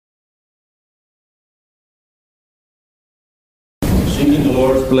Seeking the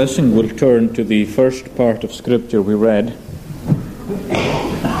Lord's blessing, we'll turn to the first part of Scripture we read.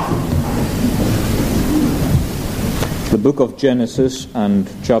 The book of Genesis and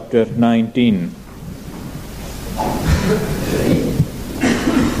chapter 19.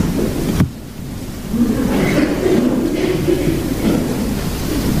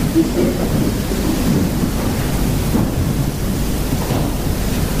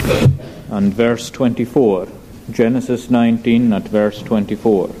 And verse 24. Genesis 19 at verse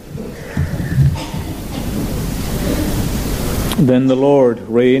 24. Then the Lord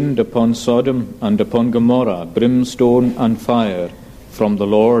rained upon Sodom and upon Gomorrah brimstone and fire from the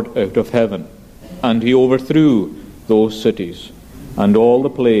Lord out of heaven, and he overthrew those cities, and all the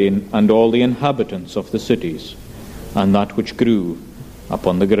plain, and all the inhabitants of the cities, and that which grew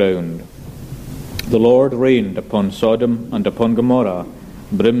upon the ground. The Lord rained upon Sodom and upon Gomorrah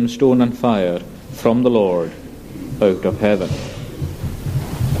brimstone and fire from the Lord out of heaven.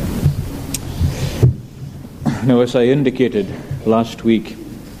 Now, as I indicated last week,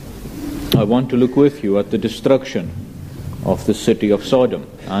 I want to look with you at the destruction of the city of Sodom,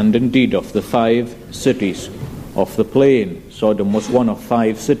 and indeed of the 5 cities of the plain. Sodom was one of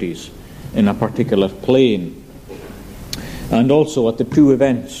 5 cities in a particular plain, and also at the 2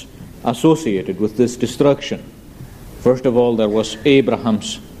 events associated with this destruction. First of all, there was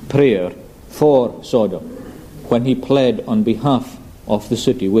Abraham's prayer for Sodom, when he pled on behalf of the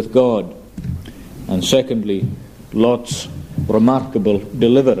city with God. And secondly, Lot's remarkable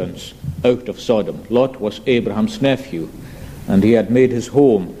deliverance out of Sodom. Lot was Abraham's nephew, and he had made his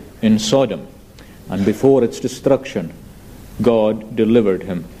home in Sodom. And before its destruction, God delivered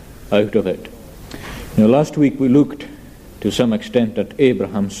him out of it. Now, last week we looked to some extent at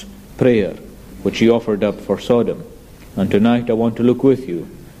Abraham's prayer, which he offered up for Sodom. And tonight I want to look with you,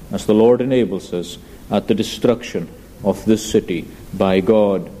 as the Lord enables us, at the destruction of this city by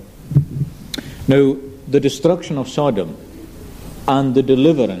God. Now, the destruction of Sodom and the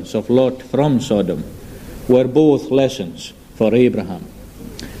deliverance of Lot from Sodom were both lessons for Abraham.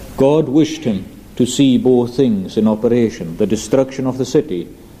 God wished him to see both things in operation, the destruction of the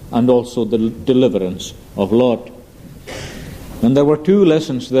city and also the deliverance of Lot. And there were 2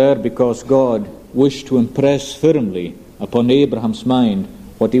 lessons there, because God wished to impress firmly upon Abraham's mind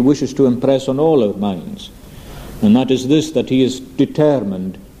what he wishes to impress on all our minds. And that is this, that he is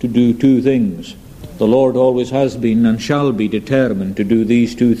determined to do 2 things. The Lord always has been and shall be determined to do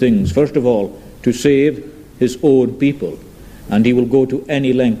these 2 things. First of all, to save his own people, and he will go to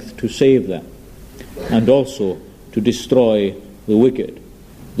any length to save them. And also to destroy the wicked,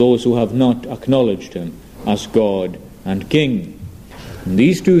 those who have not acknowledged him as God and King. And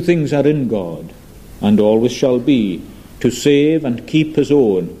these 2 things are in God, and always shall be, to save and keep his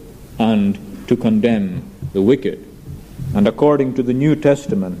own, and to condemn the wicked. And according to the New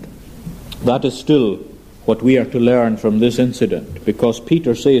Testament, that is still what we are to learn from this incident, because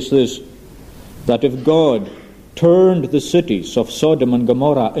Peter says this, that if God turned the cities of Sodom and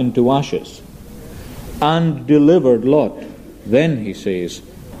Gomorrah into ashes and delivered Lot, then, he says,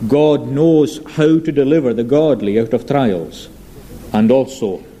 God knows how to deliver the godly out of trials, and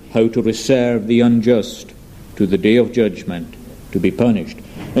also how to reserve the unjust to the day of judgment to be punished.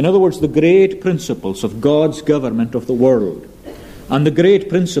 In other words, the great principles of God's government of the world and the great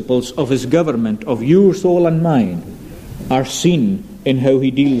principles of his government of your soul and mine are seen in how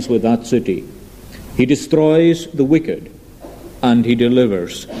he deals with that city. He destroys the wicked and he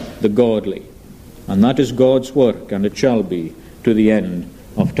delivers the godly. And that is God's work, and it shall be to the end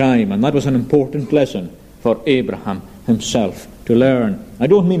of time. And that was an important lesson for Abraham himself to learn. I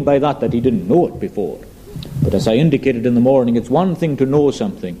don't mean by that he didn't know it before. But as I indicated in the morning, it's one thing to know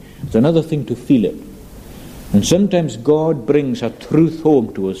something, it's another thing to feel it. And sometimes God brings a truth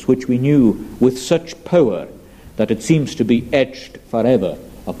home to us which we knew with such power that it seems to be etched forever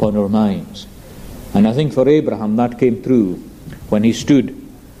upon our minds. And I think for Abraham that came through when he stood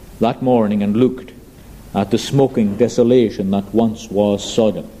that morning and looked at the smoking desolation that once was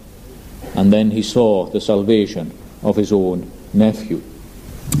Sodom. And then he saw the salvation of his own nephew.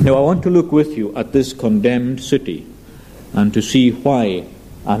 Now, I want to look with you at this condemned city and to see why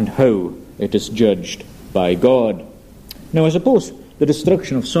and how it is judged by God. Now, I suppose the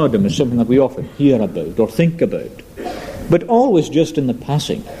destruction of Sodom is something that we often hear about or think about, but always just in the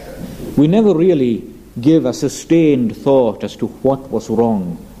passing. We never really give a sustained thought as to what was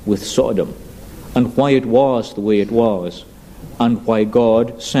wrong with Sodom and why it was the way it was and why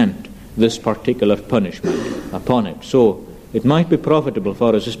God sent this particular punishment upon it. So it might be profitable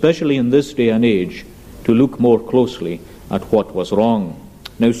for us, especially in this day and age, to look more closely at what was wrong.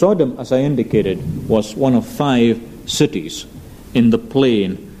 Now, Sodom, as I indicated, was one of 5 cities in the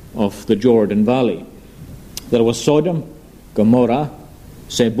plain of the Jordan Valley. There was Sodom, Gomorrah,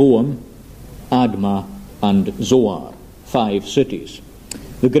 Zeboam, Admah, and Zoar, 5 cities.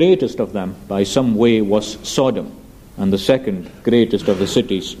 The greatest of them, by some way, was Sodom, and the second greatest of the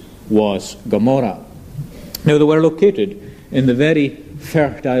cities was Gomorrah. Now, they were located in the very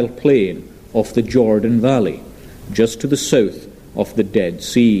fertile plain of the Jordan Valley, just to the south of the Dead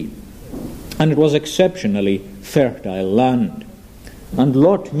Sea. And it was exceptionally fertile land. And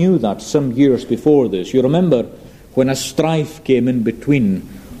Lot knew that some years before this. You remember when a strife came in between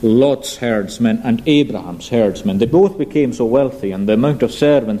Lot's herdsmen and Abraham's herdsmen. They both became so wealthy, and the amount of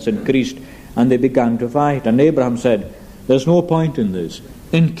servants increased, and they began to fight. And Abraham said, "There's no point in this.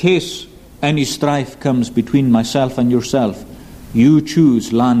 In case any strife comes between myself and yourself, you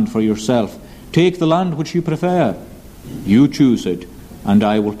choose land for yourself. Take the land which you prefer. You choose it, and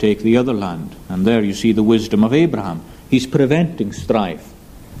I will take the other land." And there you see the wisdom of Abraham. He's preventing strife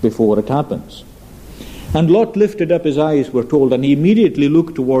before it happens. And Lot lifted up his eyes, we're told, and he immediately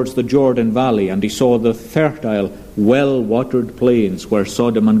looked towards the Jordan Valley, and he saw the fertile, well-watered plains where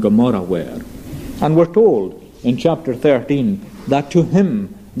Sodom and Gomorrah were. And we're told in chapter 13 that to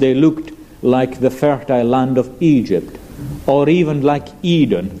him they looked like the fertile land of Egypt, or even like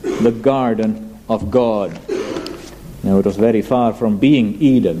Eden, the garden of God. Now, it was very far from being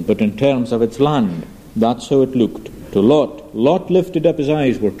Eden, but in terms of its land, that's how it looked to Lot. Lot lifted up his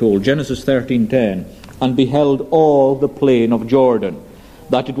eyes, we're told, Genesis 13:10, and beheld all the plain of Jordan,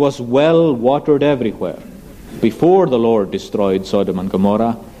 that it was well watered everywhere, before the Lord destroyed Sodom and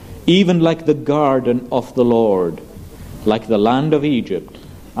Gomorrah, even like the garden of the Lord, like the land of Egypt,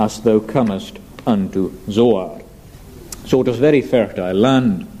 as thou comest unto Zoar. So it was very fertile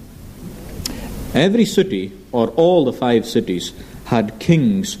land. Every city, or all the 5 cities, had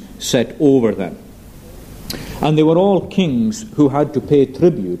kings set over them. And they were all kings who had to pay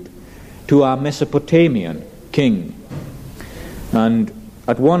tribute to a Mesopotamian king. And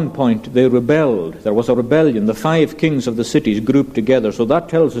at one point they rebelled. There was a rebellion. The 5 kings of the cities grouped together. So that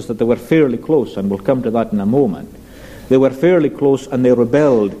tells us that they were fairly close, and we'll come to that in a moment. They were fairly close, and they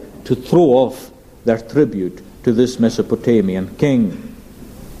rebelled to throw off their tribute to this Mesopotamian king.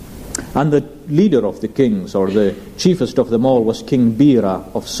 And the leader of the kings, or the chiefest of them all, was King Bera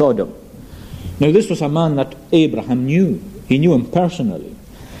of Sodom. Now, this was a man that Abraham knew. He knew him personally.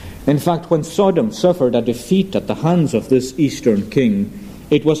 In fact, when Sodom suffered a defeat at the hands of this eastern king,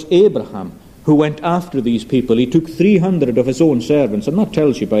 it was Abraham who went after these people. He took 300 of his own servants, and that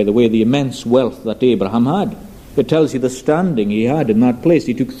tells you, by the way, the immense wealth that Abraham had. It tells you the standing he had in that place.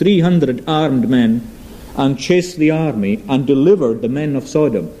 He took 300 armed men and chased the army and delivered the men of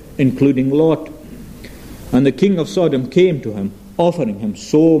Sodom, including Lot. And the king of Sodom came to him, offering him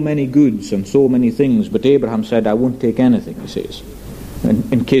so many goods and so many things. But Abraham said, "I won't take anything," he says,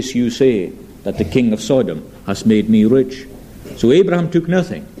 in case you say that the king of Sodom has made me rich. So Abraham took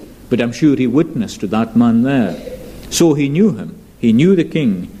nothing, but I'm sure he witnessed to that man there. So he knew him, he knew the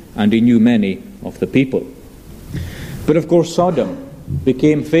king, and he knew many of the people. But of course Sodom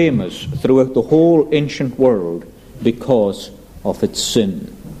became famous throughout the whole ancient world because of its sin.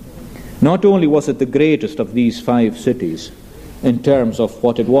 Not only was it the greatest of these 5 cities in terms of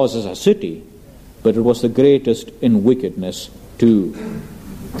what it was as a city, but it was the greatest in wickedness too.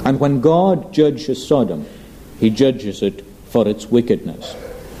 And when God judges Sodom, he judges it for its wickedness.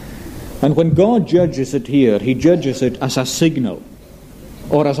 And when God judges it here, he judges it as a signal,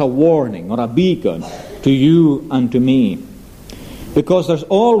 or as a warning, or a beacon to you and to me. Because there's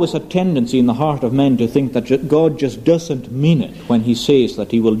always a tendency in the heart of men to think that God just doesn't mean it when he says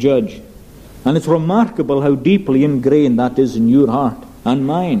that he will judge. And it's remarkable how deeply ingrained that is in your heart and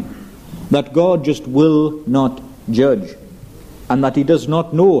mine, that God just will not judge, and that he does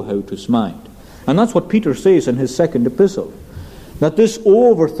not know how to smite. And that's what Peter says in his 2nd epistle, that this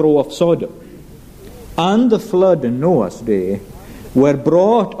overthrow of Sodom and the flood in Noah's day were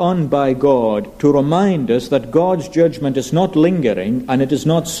brought on by God to remind us that God's judgment is not lingering and it is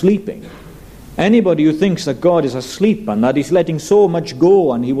not sleeping. Anybody who thinks that God is asleep and that he's letting so much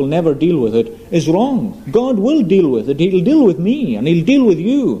go and he will never deal with it is wrong. God will deal with it. He'll deal with me, and he'll deal with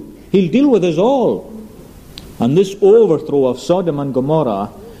you. He'll deal with us all. And this overthrow of Sodom and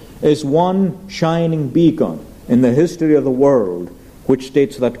Gomorrah is one shining beacon in the history of the world which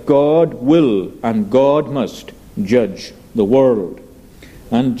states that God will and God must judge the world.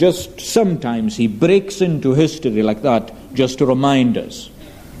 And just sometimes he breaks into history like that just to remind us.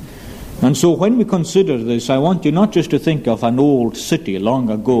 And so when we consider this, I want you not just to think of an old city long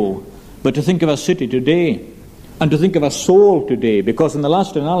ago, but to think of a city today, and to think of a soul today, because in the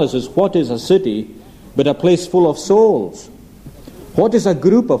last analysis, what is a city but a place full of souls? What is a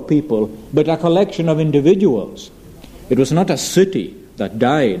group of people but a collection of individuals? It was not a city that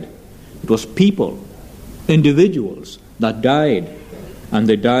died. It was people, individuals that died, and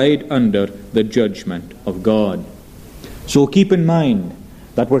they died under the judgment of God. So keep in mind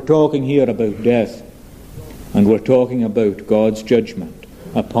that we're talking here about death, and we're talking about God's judgment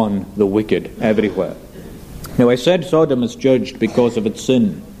upon the wicked everywhere. Now, I said Sodom is judged because of its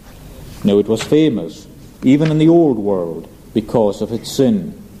sin. Now, it was famous, even in the old world, because of its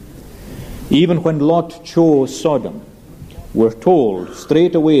sin. Even when Lot chose Sodom, we're told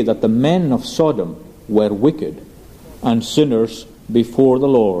straight away that the men of Sodom were wicked and sinners before the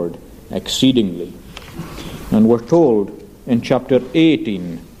Lord exceedingly. And we're told in chapter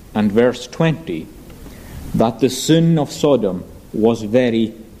 18 and verse 20 that the sin of Sodom was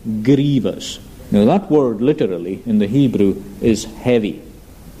very grievous. Now that word literally in the Hebrew is heavy.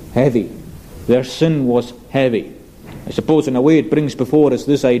 Heavy. Their sin was heavy. I suppose in a way it brings before us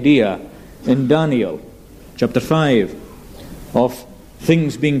this idea in Daniel chapter 5 of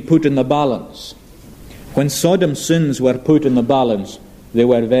things being put in the balance. When Sodom's sins were put in the balance, they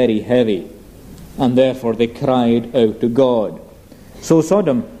were very heavy, and therefore they cried out to God. So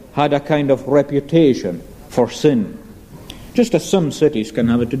Sodom had a kind of reputation for sin, just as some cities can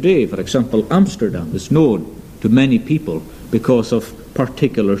have it today. For example, Amsterdam is known to many people because of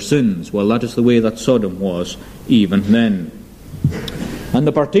particular sins. Well, that is the way that Sodom was even then. And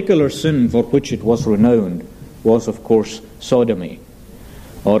the particular sin for which it was renowned was, of course, sodomy,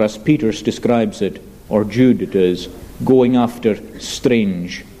 or as Peter describes it, or Jude it is, going after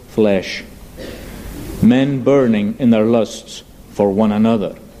strange flesh, men burning in their lusts for one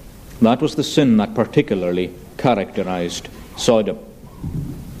another. That was the sin that particularly characterized Sodom.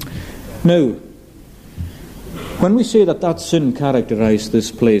 Now, when we say that sin characterized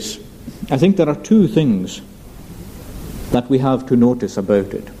this place, I think there are two things that we have to notice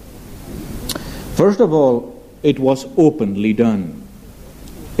about it. First of all, it was openly done.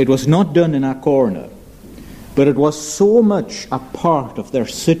 It was not done in a corner, but it was so much a part of their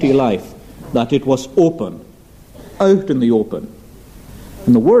city life that it was open, out in the open.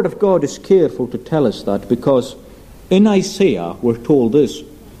 And the Word of God is careful to tell us that, because in Isaiah we're told this,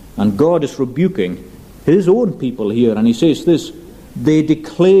 and God is rebuking His own people here, and He says this: they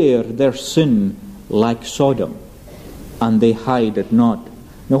declare their sin like Sodom, and they hide it not.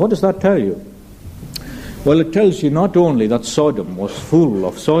 Now what does that tell you? Well, it tells you not only that Sodom was full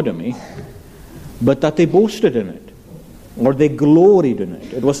of sodomy, but that they boasted in it, or they gloried in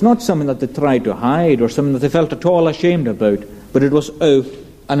it. It was not something that they tried to hide or something that they felt at all ashamed about, but it was out,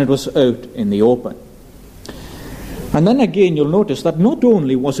 and it was out in the open. And then again you'll notice that not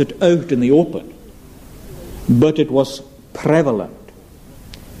only was it out in the open, but it was prevalent.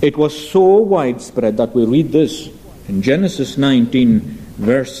 It was so widespread that we read this in Genesis 19,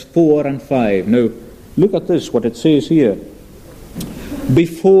 verse 4 and 5. Now, look at this, what it says here.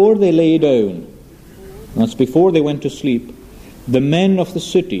 Before they lay down, that's before they went to sleep, the men of the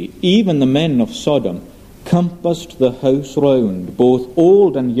city, even the men of Sodom, compassed the house round, both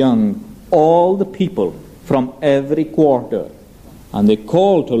old and young, all the people from every quarter. And they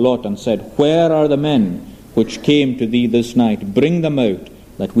called to Lot and said, where are the men which came to thee this night? Bring them out,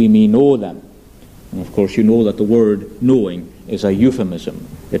 that we may know them. And of course you know that the word knowing is a euphemism.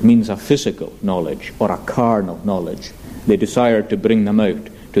 It means a physical knowledge or a carnal knowledge. They desired to bring them out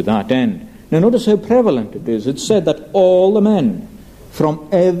to that end. Now notice how prevalent it is. It said that all the men from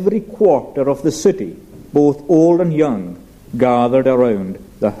every quarter of the city, both old and young, gathered around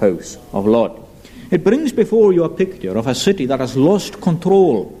the house of Lot. It brings before you a picture of a city that has lost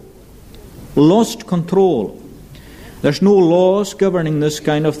control. Lost control. There's no laws governing this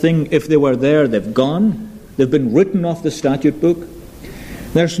kind of thing. If they were there, they've gone. They've been written off the statute book.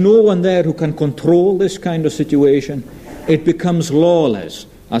 There's no one there who can control this kind of situation. It becomes lawless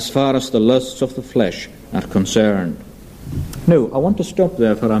as far as the lusts of the flesh are concerned. Now, I want to stop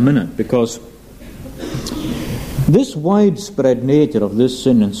there for a minute, because this widespread nature of this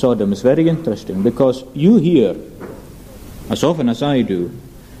sin in Sodom is very interesting, because you hear, as often as I do,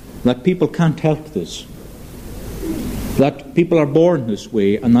 that people can't help this. That people are born this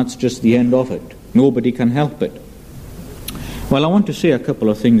way, and that's just the end of it. Nobody can help it. Well, I want to say a couple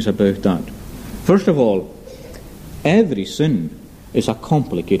of things about that. First of all, every sin is a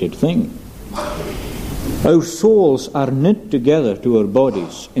complicated thing. Our souls are knit together to our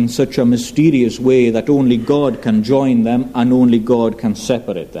bodies in such a mysterious way that only God can join them and only God can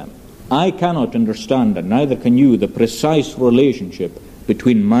separate them. I cannot understand, and neither can you, the precise relationship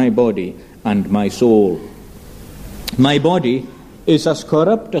between my body and my soul. My body is as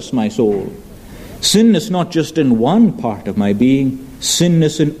corrupt as my soul. Sin is not just in one part of my being, sin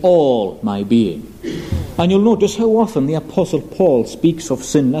is in all my being. And you'll notice how often the Apostle Paul speaks of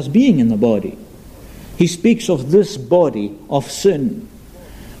sin as being in the body. He speaks of this body of sin.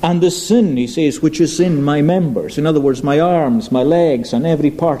 And the sin, he says, which is in my members, in other words, my arms, my legs, and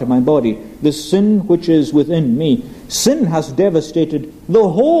every part of my body, the sin which is within me, sin has devastated the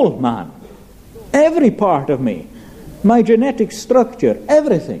whole man, every part of me, my genetic structure,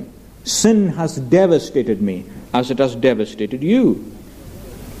 everything. Sin has devastated me as it has devastated you.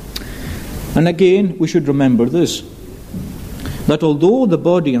 And again, we should remember this, that although the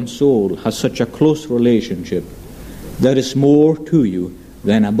body and soul has such a close relationship, there is more to you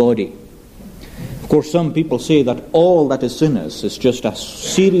than a body. Of course, some people say that all that is in us is just a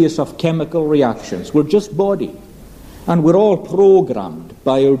series of chemical reactions. We're just body, and we're all programmed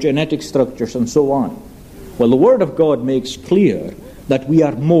by our genetic structures and so on. Well, the Word of God makes clear that we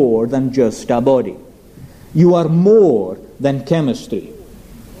are more than just a body. You are more than chemistry.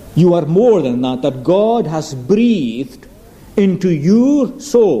 You are more than that God has breathed into your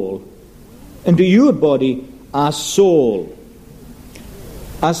soul, into your body, a soul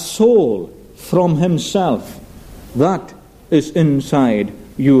from Himself. That is inside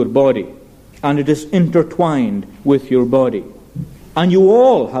your body, and it is intertwined with your body. And you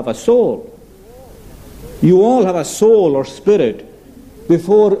all have a soul. You all have a soul or spirit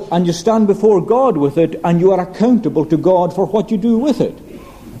and you stand before God with it, and you are accountable to God for what you do with it.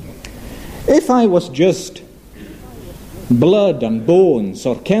 If I was just blood and bones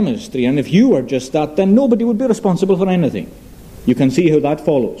or chemistry, and if you were just that, then nobody would be responsible for anything. You can see how that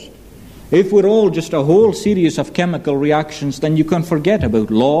follows. If we're all just a whole series of chemical reactions, then you can forget about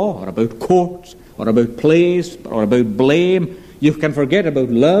law, or about courts, or about place, or about blame. You can forget about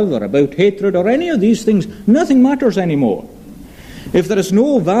love, or about hatred, or any of these things. Nothing matters anymore. If there is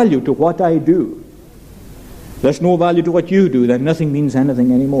no value to what I do, there's no value to what you do, then nothing means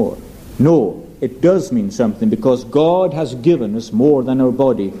anything anymore. No, it does mean something, because God has given us more than our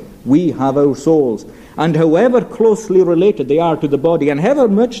body. We have our souls. And however closely related they are to the body, and however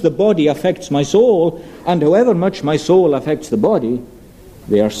much the body affects my soul, and however much my soul affects the body,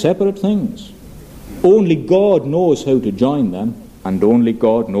 they are separate things. Only God knows how to join them, and only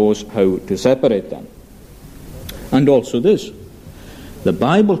God knows how to separate them. And also this, the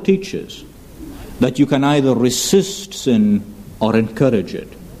Bible teaches that you can either resist sin or encourage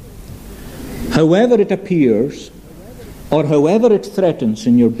it. However it appears, or however it threatens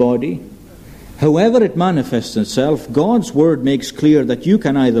in your body, however it manifests itself, God's Word makes clear that you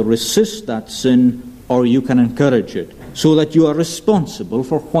can either resist that sin or you can encourage it, so that you are responsible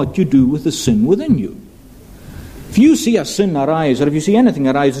for what you do with the sin within you. If you see a sin arise, or if you see anything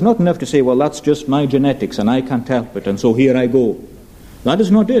arise, it's not enough to say, well, that's just my genetics and I can't help it, and so here I go. That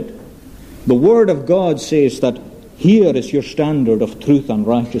is not it. The Word of God says that here is your standard of truth and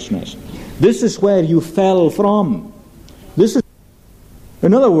righteousness. This is where you fell from.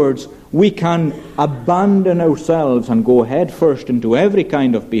 In other words, we can abandon ourselves and go head first into every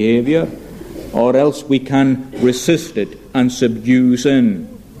kind of behavior, or else we can resist it and subdue sin.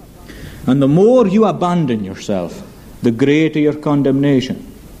 And the more you abandon yourself, the greater your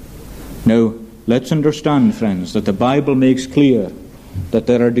condemnation. Now, let's understand, friends, that the Bible makes clear that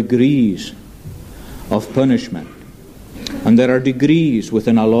there are degrees of punishment, and there are degrees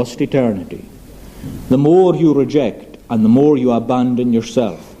within a lost eternity. The more you reject, and the more you abandon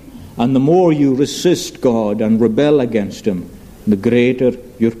yourself, and the more you resist God and rebel against Him, the greater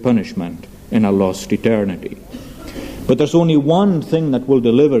your punishment in a lost eternity. But there's only one thing that will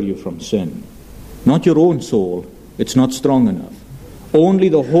deliver you from sin. Not your own soul. It's not strong enough. Only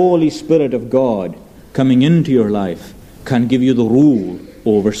the Holy Spirit of God coming into your life can give you the rule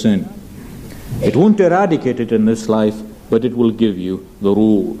over sin. It won't eradicate it in this life, but it will give you the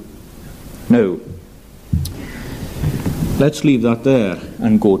rule. Now, let's leave that there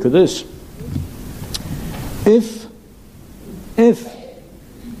and go to this. If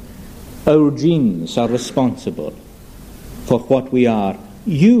our genes are responsible for what we are,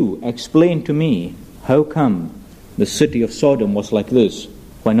 you explain to me how come the city of Sodom was like this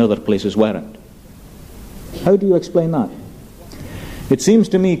when other places weren't. How do you explain that? It seems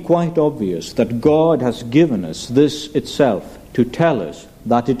to me quite obvious that God has given us this itself to tell us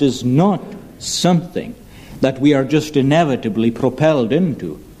that it is not something that we are just inevitably propelled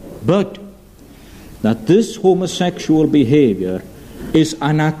into, but that this homosexual behavior is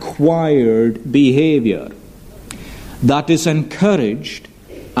an acquired behavior that is encouraged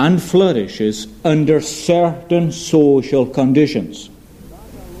and flourishes under certain social conditions.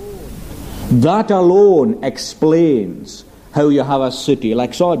 That alone explains how you have a city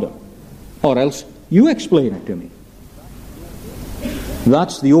like Sodom, or else You explain it to me.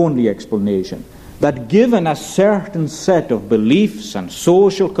 That's the only explanation. That given a certain set of beliefs and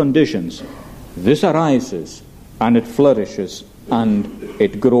social conditions, this arises and it flourishes and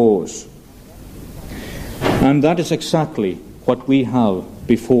it grows. And that is exactly what we have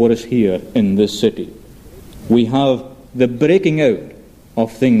before us here in this city. We have the breaking out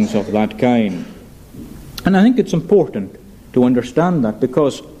of things of that kind. And I think it's important to understand that,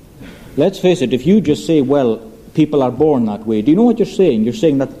 because, let's face it, if you just say, well, people are born that way, do you know what you're saying? You're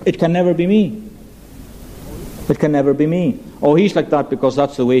saying that it can never be me. It can never be me. Oh, he's like that because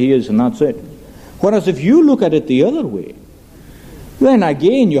that's the way he is and that's it. Whereas if you look at it the other way, then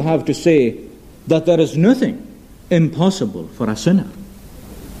again you have to say that there is nothing impossible for a sinner.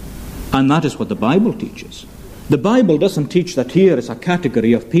 And that is what the Bible teaches. The Bible doesn't teach that here is a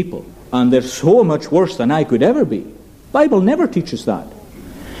category of people and they're so much worse than I could ever be. The Bible never teaches that.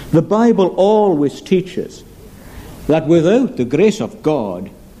 The Bible always teaches that without the grace of God,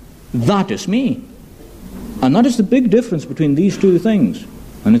 that is me. And that is the big difference between these two things.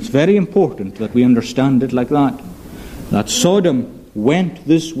 And it's very important that we understand it like that. That Sodom went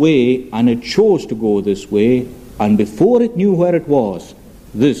this way and it chose to go this way, and before it knew where it was,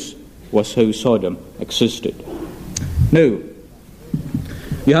 this was how Sodom existed. Now,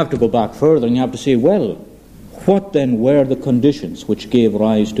 you have to go back further and you have to say, well, what then were the conditions which gave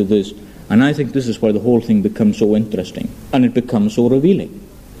rise to this? And I think this is where the whole thing becomes so interesting and it becomes so revealing.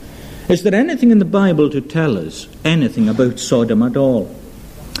 Is there anything in the Bible to tell us anything about Sodom at all?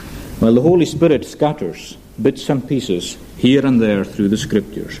 Well, the Holy Spirit scatters bits and pieces here and there through the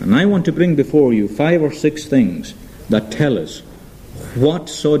Scriptures. And I want to bring before you 5 or 6 things that tell us what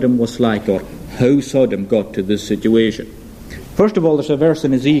Sodom was like, or how Sodom got to this situation. First of all, there's a verse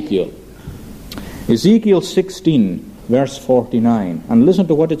in Ezekiel. Ezekiel 16, verse 49. And listen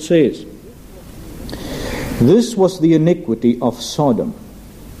to what it says. This was the iniquity of Sodom: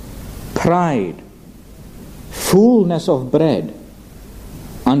 pride, fullness of bread,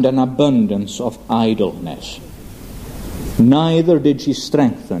 and an abundance of idleness. Neither did she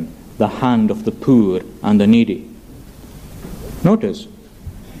strengthen the hand of the poor and the needy. Notice,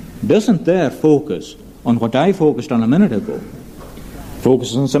 doesn't there focus on what I focused on a minute ago.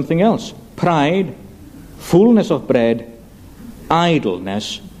 Focuses on something else. Pride, fullness of bread,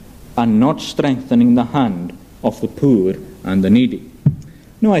 idleness, and not strengthening the hand of the poor and the needy.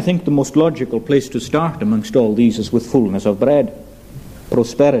 No, I think the most logical place to start amongst all these is with fullness of bread,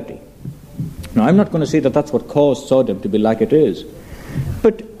 prosperity. Now, I'm not going to say that that's what caused Sodom to be like it is,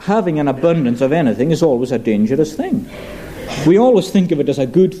 but having an abundance of anything is always a dangerous thing. We always think of it as a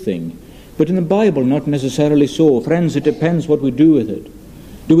good thing, but in the Bible, not necessarily so. Friends, it depends what we do with it.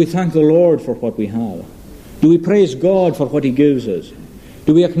 Do we thank the Lord for what we have? Do we praise God for what He gives us?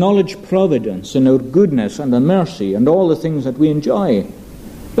 Do we acknowledge providence and our goodness and the mercy and all the things that we enjoy?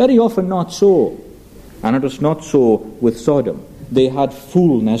 Very often not so. And it was not so with Sodom. They had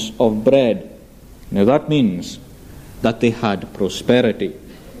fullness of bread. Now that means that they had prosperity.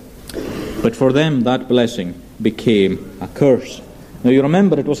 But for them that blessing became a curse. Now you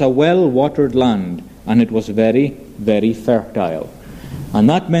remember, it was a well-watered land and it was very, very fertile. And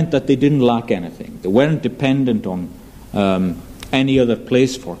that meant that they didn't lack anything. They weren't dependent on any other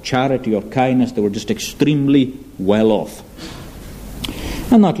place for charity or kindness. They were just extremely well off.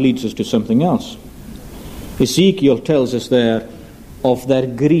 And that leads us to something else. Ezekiel tells us there of their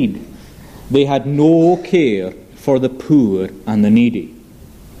greed. They had no care for the poor and the needy.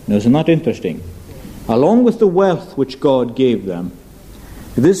 Now, isn't that interesting? Along with the wealth which God gave them,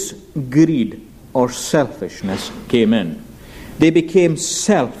 this greed or selfishness came in. They became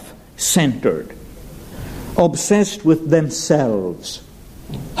self-centered, obsessed with themselves,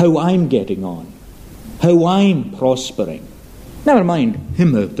 how I'm getting on, how I'm prospering. Never mind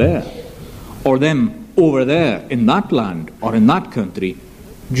him out there, or them over there in that land or in that country.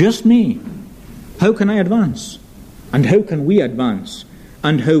 Just me. How can I advance? And how can we advance?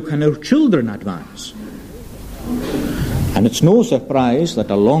 And how can our children advance? And it's no surprise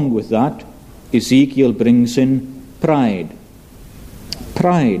that along with that, Ezekiel brings in pride.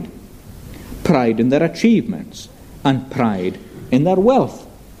 Pride. Pride in their achievements and pride in their wealth.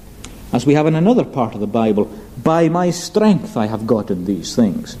 As we have in another part of the Bible, by my strength I have gotten these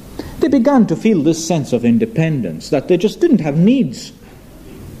things. They began to feel this sense of independence, that they just didn't have needs.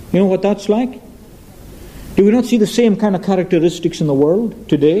 You know what that's like? Do we not see the same kind of characteristics in the world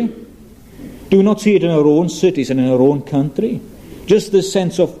today? Do we not see it in our own cities and in our own country? Just this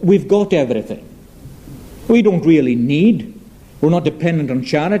sense of, we've got everything. We don't really need. We're not dependent on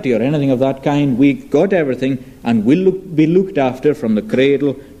charity or anything of that kind. We've got everything and we'll be looked after from the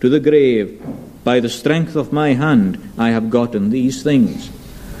cradle to the grave. by the strength of my hand I have gotten these things.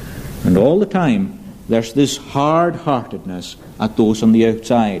 And all the time there's this hard-heartedness at those on the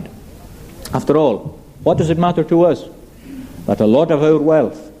outside. After all, what does it matter to us that a lot of our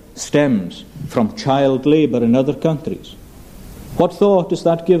wealth stems from child labour in other countries? What thought does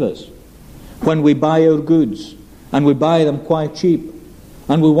that give us when we buy our goods, and we buy them quite cheap,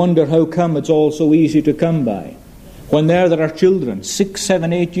 and we wonder how come it's all so easy to come by, when there are children 6,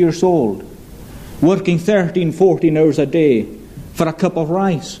 7, 8 years old working 13, 14 hours a day for a cup of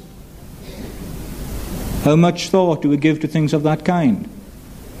rice? How much thought do we give to things of that kind?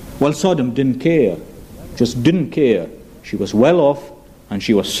 Well, Sodom didn't care, just didn't care. She was well off, and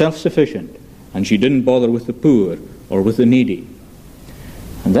she was self-sufficient, and she didn't bother with the poor or with the needy.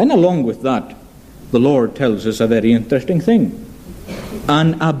 And then along with that, the Lord tells us a very interesting thing: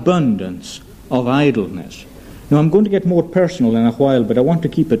 an abundance of idleness. Now, I'm going to get more personal in a while, but I want to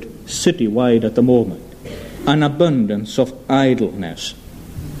keep it city-wide at the moment. An abundance of idleness.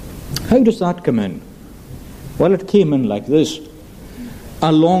 How does that come in? Well, it came in like this.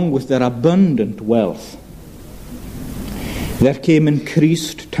 Along with their abundant wealth, there came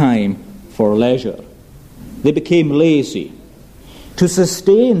increased time for leisure. They became lazy. To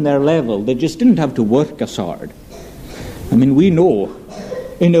sustain their level, they just didn't have to work as hard. I mean, we know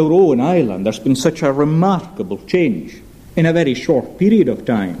in our own island there's been such a remarkable change in a very short period of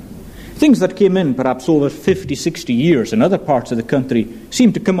time. Things that came in perhaps over 50, 60 years in other parts of the country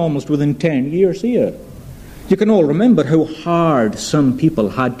seem to come almost within 10 years here. You can all remember how hard some people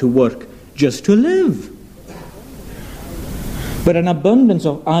had to work just to live. But an abundance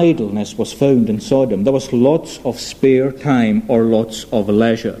of idleness was found in Sodom. There was lots of spare time or lots of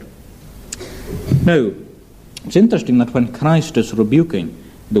leisure. Now, it's interesting that when Christ is rebuking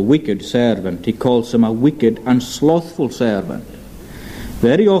the wicked servant, he calls him a wicked and slothful servant.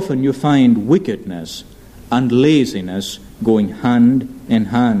 Very often you find wickedness and laziness going hand in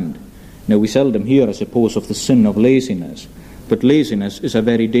hand. Now, we seldom hear, I suppose, of the sin of laziness, but laziness is a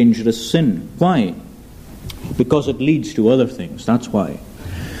very dangerous sin. Why? Because it leads to other things, that's why.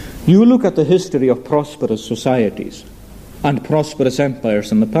 You look at the history of prosperous societies and prosperous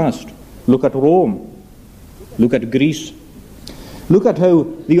empires in the past. Look at Rome. Look at Greece. Look at how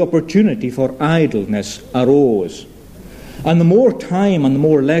the opportunity for idleness arose. And the more time and the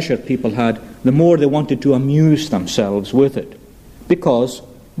more leisure people had, the more they wanted to amuse themselves with it. Because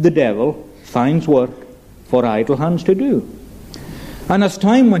the devil finds work for idle hands to do. And as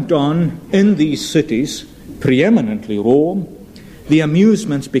time went on in these cities, preeminently Rome, the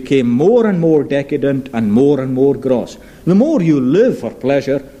amusements became more and more decadent and more gross. The more you live for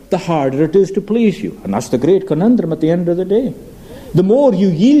pleasure, the harder it is to please you. And that's the great conundrum at the end of the day. The more you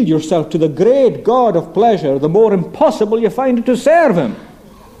yield yourself to the great God of pleasure, the more impossible you find it to serve him.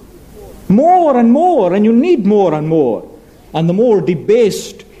 More, and you need more and more. And the more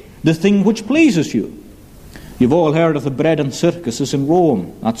debased the thing which pleases you. You've all heard of the bread and circuses in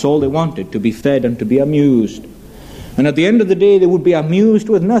Rome. That's all they wanted, to be fed and to be amused. And at the end of the day, they would be amused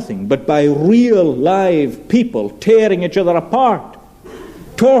with nothing but by real, live people tearing each other apart,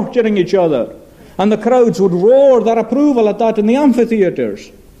 torturing each other. And the crowds would roar their approval at that in the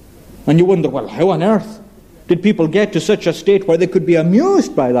amphitheaters. And you wonder, well, how on earth did people get to such a state where they could be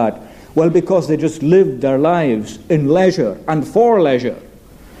amused by that? Well, because they just lived their lives in leisure and for leisure.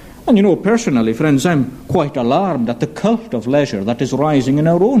 And you know, personally, friends, I'm quite alarmed at the cult of leisure that is rising in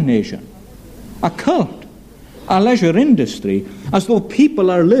our own nation. A cult, a leisure industry, as though people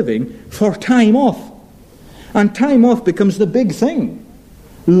are living for time off. And time off becomes the big thing.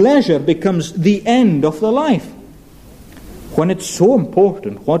 Leisure becomes the end of the life. When it's so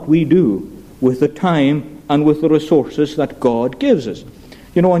important what we do with the time and with the resources that God gives us.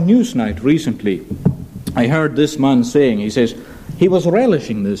 You know, on Newsnight recently, I heard this man saying, he says, he was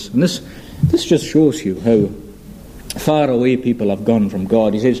relishing this, and this just shows you how far away people have gone from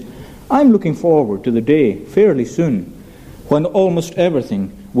God. He says, I'm looking forward to the day, fairly soon, when almost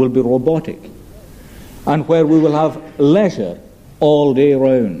everything will be robotic, and where we will have leisure all day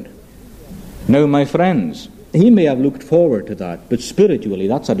round. Now, my friends, he may have looked forward to that, but spiritually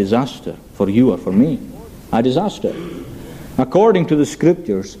that's a disaster for you or for me. A disaster. According to the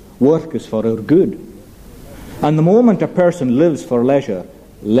Scriptures, work is for our good. And the moment a person lives for leisure,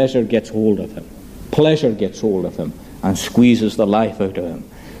 leisure gets hold of him. Pleasure gets hold of him and squeezes the life out of him.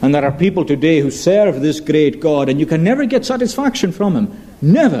 And there are people today who serve this great God, and you can never get satisfaction from him.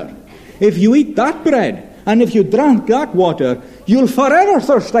 Never. If you eat that bread, and if you drank that water, you'll forever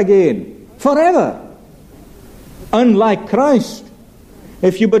thirst again. Forever. Unlike Christ.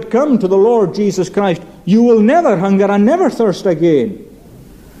 If you but come to the Lord Jesus Christ, you will never hunger and never thirst again.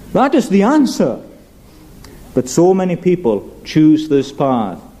 That is the answer. But so many people choose this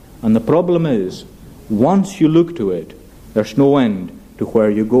path. And the problem is, once you look to it, there's no end to where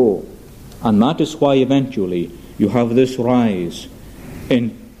you go. And that is why eventually you have this rise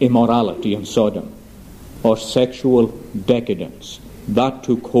in immorality in Sodom, or sexual decadence. That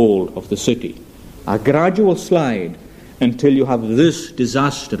took hold of the city. A gradual slide until you have this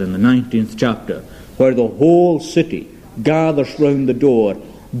disaster in the 19th chapter, where the whole city gathers round the door,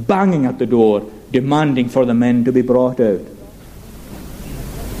 banging at the door, demanding for the men to be brought out.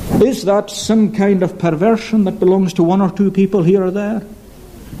 Is that some kind of perversion that belongs to one or two people here or there?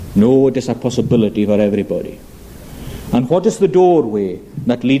 No, it is a possibility for everybody. And what is the doorway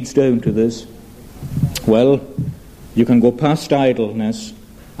that leads down to this? Well, you can go past idleness,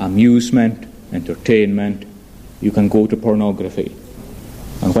 amusement, entertainment. You can go to pornography.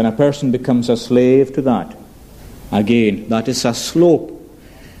 And when a person becomes a slave to that, again, that is a slope.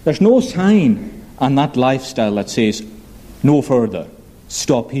 There's no sign on that lifestyle that says, no further,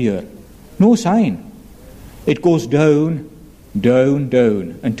 stop here. No sign. It goes down, down,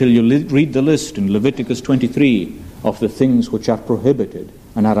 down, until you read the list in Leviticus 23 of the things which are prohibited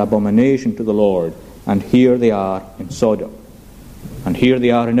and are abomination to the Lord. And here they are in Sodom. And here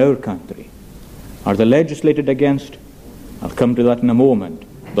they are in our country. Are they legislated against? I'll come to that in a moment.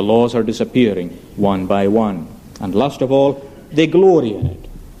 The laws are disappearing one by one. And last of all, they glory in it.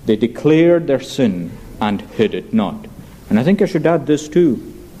 They declared their sin and hid it not. And I think I should add this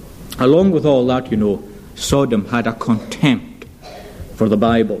too. Along with all that, Sodom had a contempt for the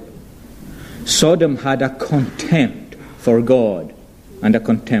Bible. Sodom had a contempt for God and a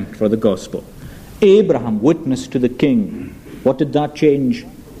contempt for the gospel. Abraham witnessed to the king. What did that change?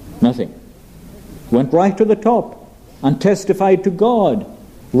 Nothing. Went right to the top and testified to God.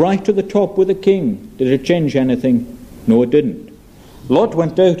 Right to the top with the king. Did it change anything? No, it didn't. Lot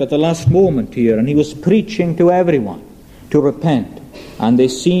went out at the last moment here, and he was preaching to everyone to repent. And they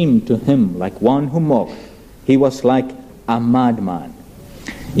seemed to him like one who mocked. He was like a madman.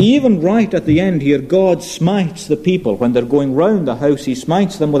 Even right at the end here, God smites the people when they're going round the house. He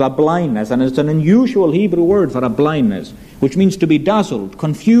smites them with a blindness, and it's an unusual Hebrew word for a blindness, which means to be dazzled,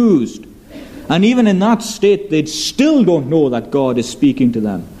 confused. And even in that state, they still don't know that God is speaking to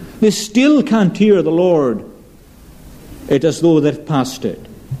them. They still can't hear the Lord. It's as though they've passed it,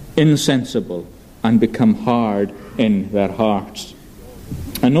 insensible, and become hard in their hearts.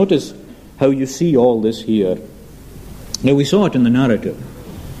 And notice how you see all this here. Now, we saw it in the narrative.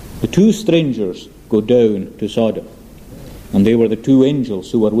 The two strangers go down to Sodom. And they were the two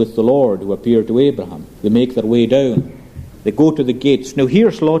angels who were with the Lord, who appeared to Abraham. They make their way down. They go to the gates. Now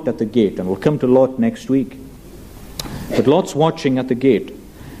here's Lot at the gate, and we'll come to Lot next week. But Lot's watching at the gate.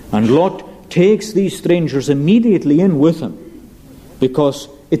 And Lot takes these strangers immediately in with him, because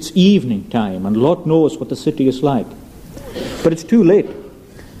it's evening time, and Lot knows what the city is like. But it's too late.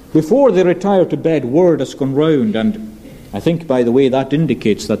 Before they retire to bed, word has gone round, and I think, by the way, that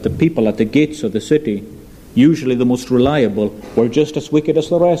indicates that the people at the gates of the city, usually the most reliable, were just as wicked as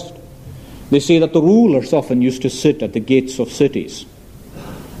the rest. They say that the rulers often used to sit at the gates of cities.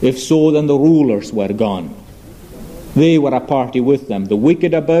 If so, then the rulers were gone. They were a party with them. The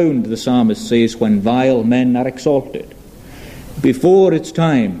wicked abound, the psalmist says, when vile men are exalted. Before it's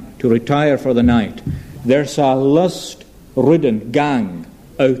time to retire for the night, there's a lust-ridden gang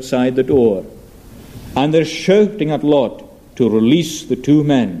outside the door. And they're shouting at Lot to release the two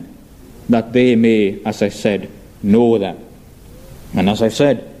men, that they may, as I said, know them. And as I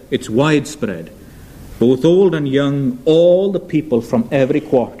said, it's widespread. Both old and young, all the people from every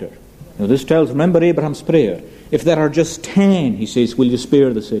quarter. Now this remember Abraham's prayer. If there are just 10, he says, will you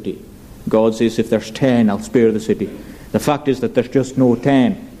spare the city? God says, if there's 10, I'll spare the city. The fact is that there's just no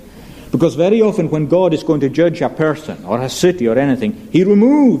 10. Because very often when God is going to judge a person or a city or anything, he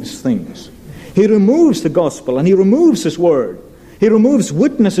removes things. He removes the gospel and he removes his word. He removes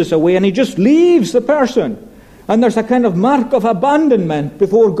witnesses away and he just leaves the person. And there's a kind of mark of abandonment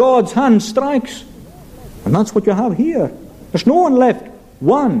before God's hand strikes. And that's what you have here. There's no one left.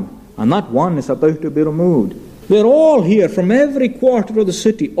 One. And that one is about to be removed. They're all here from every quarter of the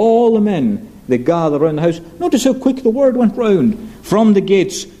city. All the men, they gather around the house. Notice how quick the word went round. From the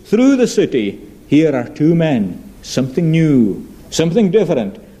gates, through the city, here are two men. Something new. Something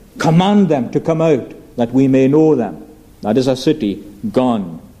different. Command them to come out, that we may know them. That is a city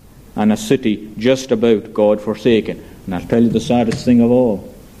gone, and a city just about God forsaken. And I'll tell you the saddest thing of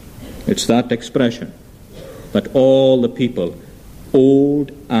all. It's that expression, that all the people,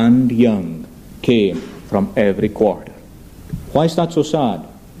 old and young, came from every quarter. Why is that so sad?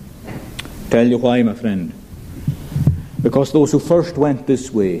 Tell you why, my friend. Because those who first went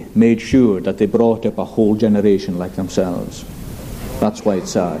this way made sure that they brought up a whole generation like themselves. That's why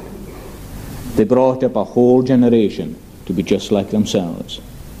it's sad. They brought up a whole generation to be just like themselves.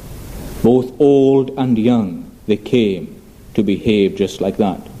 Both old and young, they came to behave just like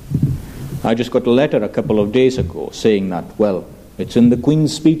that. I just got a letter a couple of days ago saying that, well, it's in the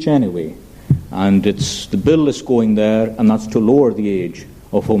Queen's speech anyway, and the bill is going there, and that's to lower the age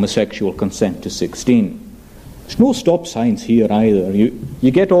of homosexual consent to 16. There's no stop signs here either.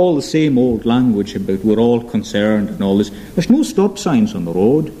 You get all the same old language about we're all concerned and all this. There's no stop signs on the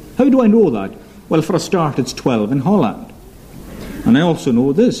road. How do I know that? Well, for a start, it's 12 in Holland. And I also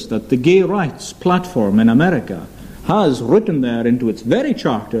know this, that the gay rights platform in America has written there into its very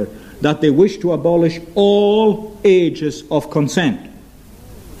charter that they wish to abolish all ages of consent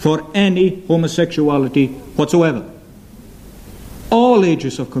for any homosexuality whatsoever. All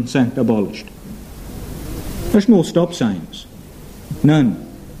ages of consent abolished. There's no stop signs. None.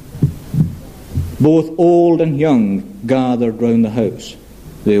 Both old and young gathered round the house.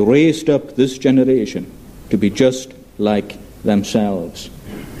 They raised up this generation to be just like themselves.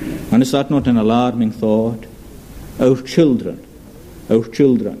 And is that not an alarming thought? Our children,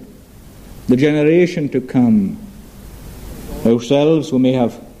 the generation to come, ourselves, we may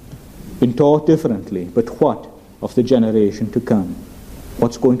have been taught differently, but what of the generation to come?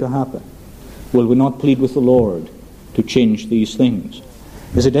 What's going to happen? Will we not plead with the Lord to change these things?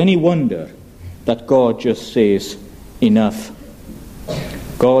 Is it any wonder that God just says, enough?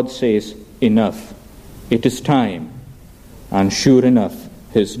 God says, enough. It is time. And sure enough,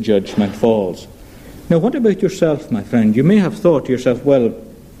 his judgment falls. Now, what about yourself, my friend? You may have thought to yourself, well,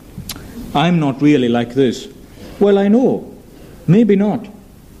 I'm not really like this. Well, I know. Maybe not.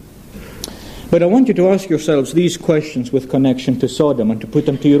 But I want you to ask yourselves these questions with connection to Sodom and to put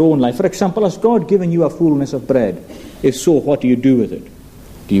them to your own life. For example, has God given you a fullness of bread? If so, what do you do with it?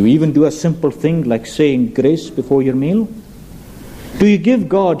 Do you even do a simple thing like saying grace before your meal? Do you give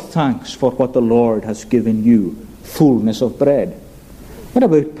God thanks for what the Lord has given you? Fullness of bread. What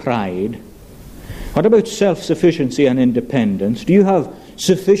about pride? What about self-sufficiency and independence? Do you have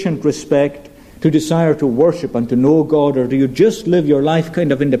sufficient respect to desire to worship and to know God, or do you just live your life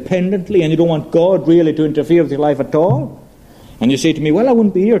kind of independently and you don't want God really to interfere with your life at all? And you say to me, well, I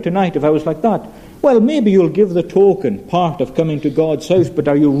wouldn't be here tonight if I was like that. Well, maybe you'll give the token part of coming to God's house, but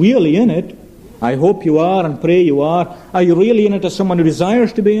are you really in it? I hope you are and pray you are. Are you really in it as someone who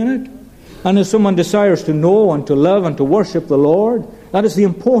desires to be in it? And as someone desires to know and to love and to worship the Lord? That is the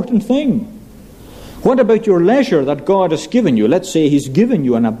important thing. What about your leisure that God has given you? Let's say he's given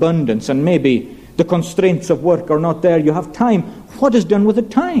you an abundance and maybe the constraints of work are not there. You have time. What is done with the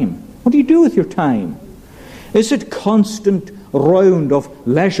time? What do you do with your time? Is it constant round of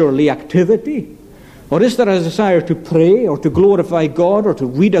leisurely activity? Or is there a desire to pray or to glorify God or to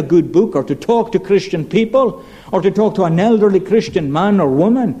read a good book or to talk to Christian people or to talk to an elderly Christian man or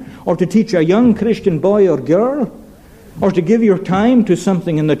woman or to teach a young Christian boy or girl? Or to give your time to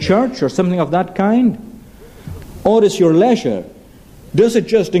something in the church or something of that kind? Or is your leisure, does it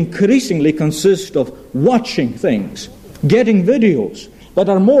just increasingly consist of watching things, getting videos that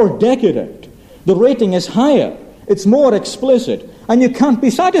are more decadent? The rating is higher, it's more explicit, and you can't be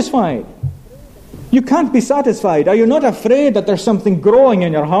satisfied. You can't be satisfied. Are you not afraid that there's something growing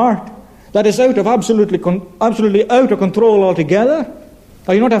in your heart that is absolutely out of control altogether?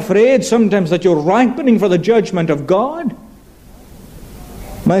 Are you not afraid sometimes that you're ripening for the judgment of God?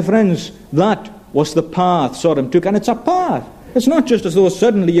 My friends, that was the path Sodom took, and it's a path. It's not just as though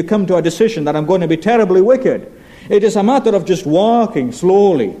suddenly you come to a decision that I'm going to be terribly wicked. It is a matter of just walking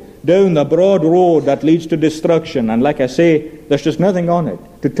slowly down the broad road that leads to destruction, and like I say, there's just nothing on it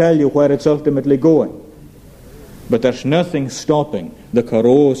to tell you where it's ultimately going. But there's nothing stopping the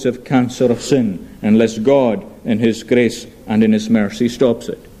corrosive cancer of sin unless God, in his grace and in his mercy, stops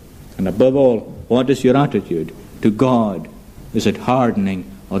it. And above all, what is your attitude to God? Is it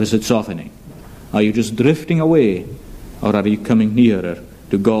hardening or is it softening? Are you just drifting away or are you coming nearer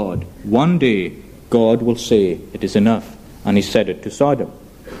to God? One day, God will say, it is enough. And he said it to Sodom.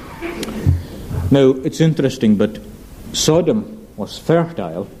 Now, it's interesting, but Sodom was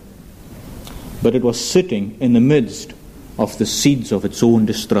fertile, but it was sitting in the midst of the seeds of its own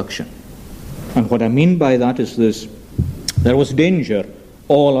destruction. And what I mean by that is this: there was danger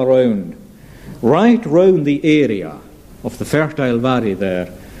all around. Right round the area of the fertile valley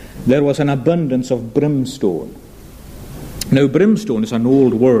there was an abundance of brimstone. Now, brimstone is an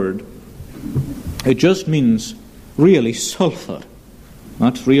old word. It just means really sulfur.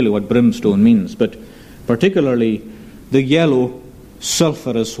 That's really what brimstone means, but particularly the yellow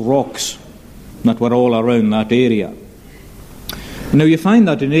sulfurous rocks that were all around that area. Now you find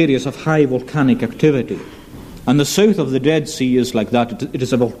that in areas of high volcanic activity. And the south of the Dead Sea is like that. It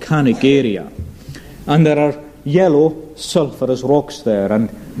is a volcanic area. And there are yellow sulphurous rocks there and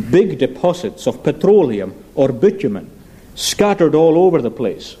big deposits of petroleum or bitumen scattered all over the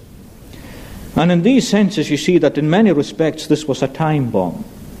place. And in these senses you see that in many respects this was a time bomb.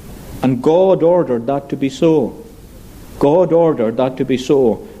 And God ordered that to be so. God ordered that to be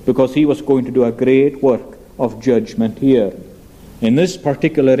so because he was going to do a great work of judgment here. In this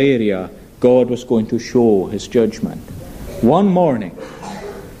particular area, God was going to show his judgment. One morning,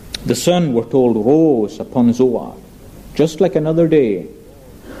 the sun, we're told, rose upon Zoar, just like another day.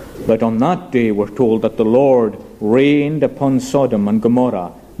 But on that day, we're told that the Lord rained upon Sodom and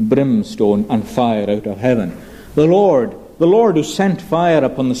Gomorrah brimstone and fire out of heaven. The Lord who sent fire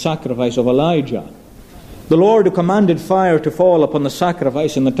upon the sacrifice of Elijah, the Lord who commanded fire to fall upon the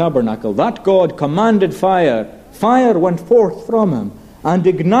sacrifice in the tabernacle, that God commanded fire. Fire went forth from him and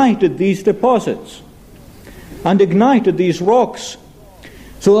ignited these deposits and ignited these rocks,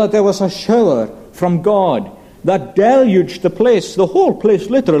 so that there was a shower from God that deluged the place. The whole place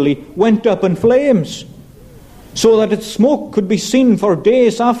literally went up in flames, so that its smoke could be seen for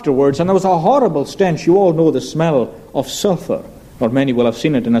days afterwards, and there was a horrible stench. You all know the smell of sulphur, or many will have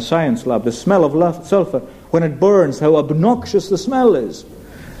seen it in a science lab, the smell of sulphur when it burns, how obnoxious the smell is.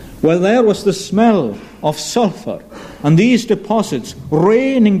 Well, there was the smell of sulphur, and these deposits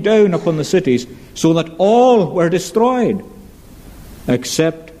raining down upon the cities, so that all were destroyed,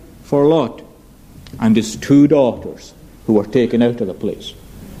 except for Lot and his 2 daughters, who were taken out of the place.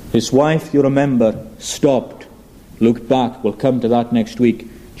 His wife, you remember, stopped, looked back. We'll come to that next week.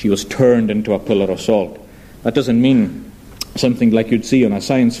 She was turned into a pillar of salt. That doesn't mean something like you'd see on a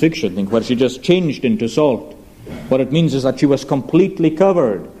science fiction thing, where she just changed into salt. What it means is that she was completely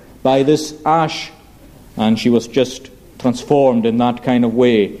covered by this ash, and she was just transformed in that kind of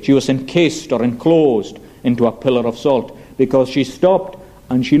way. She was encased or enclosed into a pillar of salt, because she stopped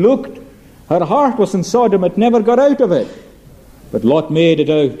and she looked. Her heart was in Sodom, it never got out of it. But Lot made it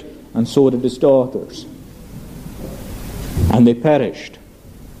out, and so did his daughters. And they perished.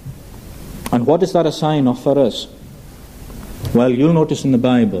 And what is that a sign of for us? Well, you'll notice in the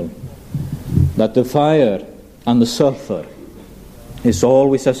Bible that the fire and the sulphur is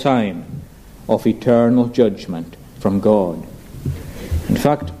always a sign of eternal judgment from God. In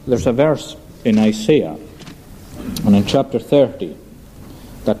fact, there's a verse in Isaiah and in chapter 30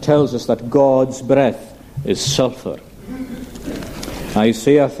 that tells us that God's breath is sulphur.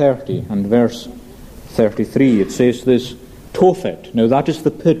 Isaiah 30 and verse 33, it says this: Tophet, now that is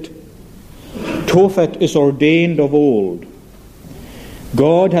the pit. Tophet is ordained of old.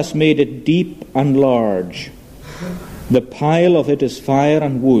 God has made it deep and large. The pile of it is fire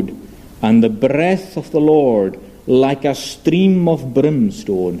and wood, and the breath of the Lord, like a stream of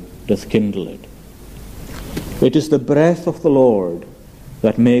brimstone, doth kindle it. It is the breath of the Lord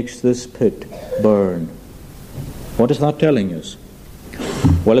that makes this pit burn. What is that telling us?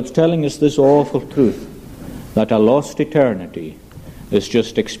 Well, it's telling us this awful truth, that a lost eternity is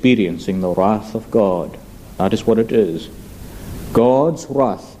just experiencing the wrath of God. That is what it is. God's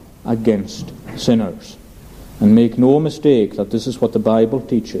wrath against sinners. And make no mistake that this is what the Bible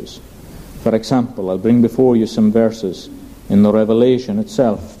teaches. For example, I'll bring before you some verses in the Revelation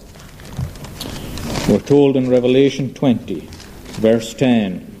itself. We're told in Revelation 20, verse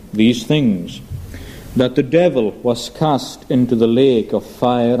 10, these things: that the devil was cast into the lake of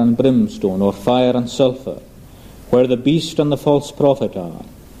fire and brimstone, or fire and sulphur, where the beast and the false prophet are,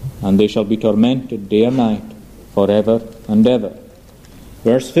 and they shall be tormented day and night, forever and ever.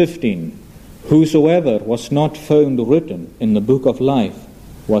 Verse 15, whosoever was not found written in the book of life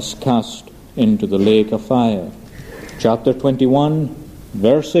was cast into the lake of fire. Chapter 21,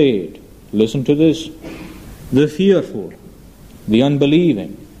 verse 8, listen to this: the fearful, the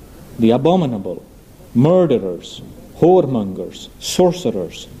unbelieving, the abominable, murderers, whoremongers,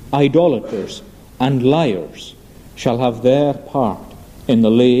 sorcerers, idolaters, and liars shall have their part in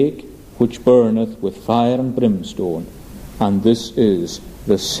the lake which burneth with fire and brimstone, and this is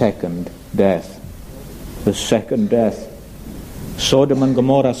the second death. The second death. Sodom and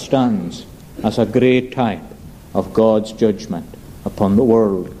Gomorrah stands as a great type of God's judgment upon the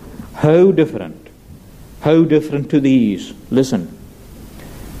world. How different to these. Listen,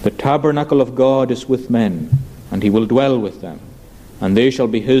 the tabernacle of God is with men, and he will dwell with them, and they shall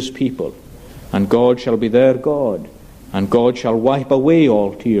be his people, and God shall be their God, and God shall wipe away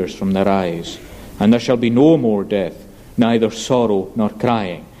all tears from their eyes, and there shall be no more death, neither sorrow nor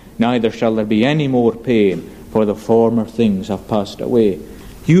crying, neither shall there be any more pain, for the former things have passed away.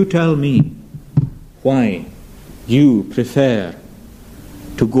 You tell me why you prefer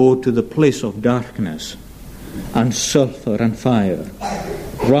to go to the place of darkness and sulphur and fire,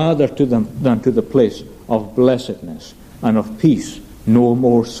 rather than to the place of blessedness and of peace, no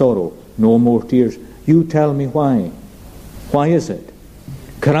more sorrow, no more tears. You tell me why. Why is it?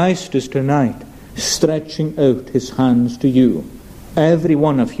 Christ is tonight stretching out his hands to you, every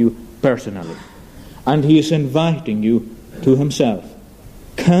one of you personally, and he is inviting you to himself.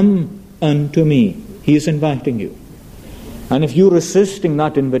 Come unto me. He is inviting you. And if you're resisting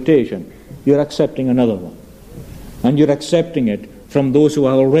that invitation, you're accepting another one. And you're accepting it from those who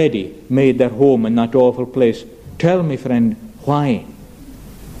have already made their home in that awful place. Tell me, friend, why?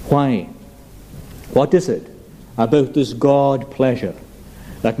 Why? What is it about this God pleasure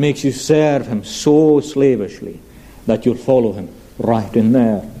that makes you serve him so slavishly that you'll follow him right in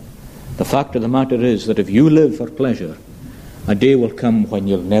there? The fact of the matter is that if you live for pleasure, a day will come when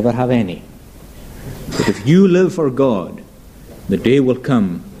you'll never have any. But if you live for God, the day will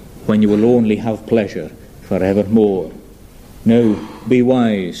come when you will only have pleasure forevermore. Now, be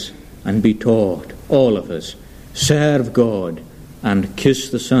wise and be taught, all of us. Serve God and kiss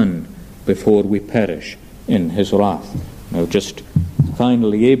the Son before we perish in his wrath. Now, just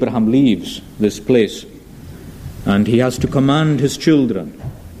finally, Abraham leaves this place, and he has to command his children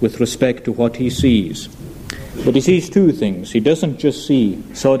with respect to what he sees. But he sees two things. He doesn't just see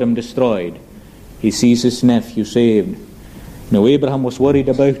Sodom destroyed. He sees his nephew saved. Now, Abraham was worried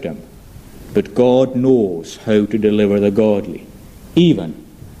about him, but God knows how to deliver the godly, even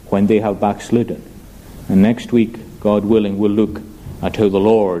when they have backslidden. And next week, God willing, we'll look at how the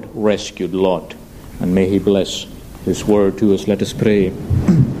Lord rescued Lot. And may he bless his word to us. Let us pray.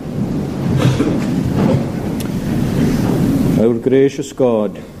 Our gracious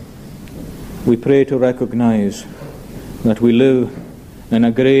God, we pray to recognize that we live in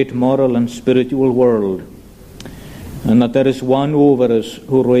a great moral and spiritual world, and that there is one over us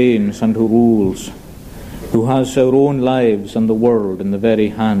who reigns and who rules, who has our own lives and the world in the very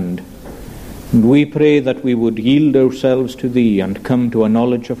hand. And we pray that we would yield ourselves to thee and come to a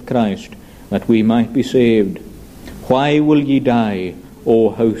knowledge of Christ, that we might be saved. Why will ye die,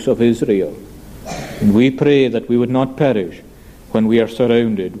 O house of Israel? And we pray that we would not perish when we are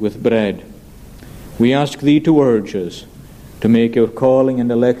surrounded with bread. We ask thee to urge us to make our calling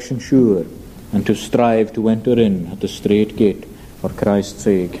and election sure, and to strive to enter in at the strait gate. For Christ's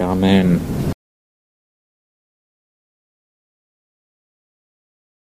sake, amen.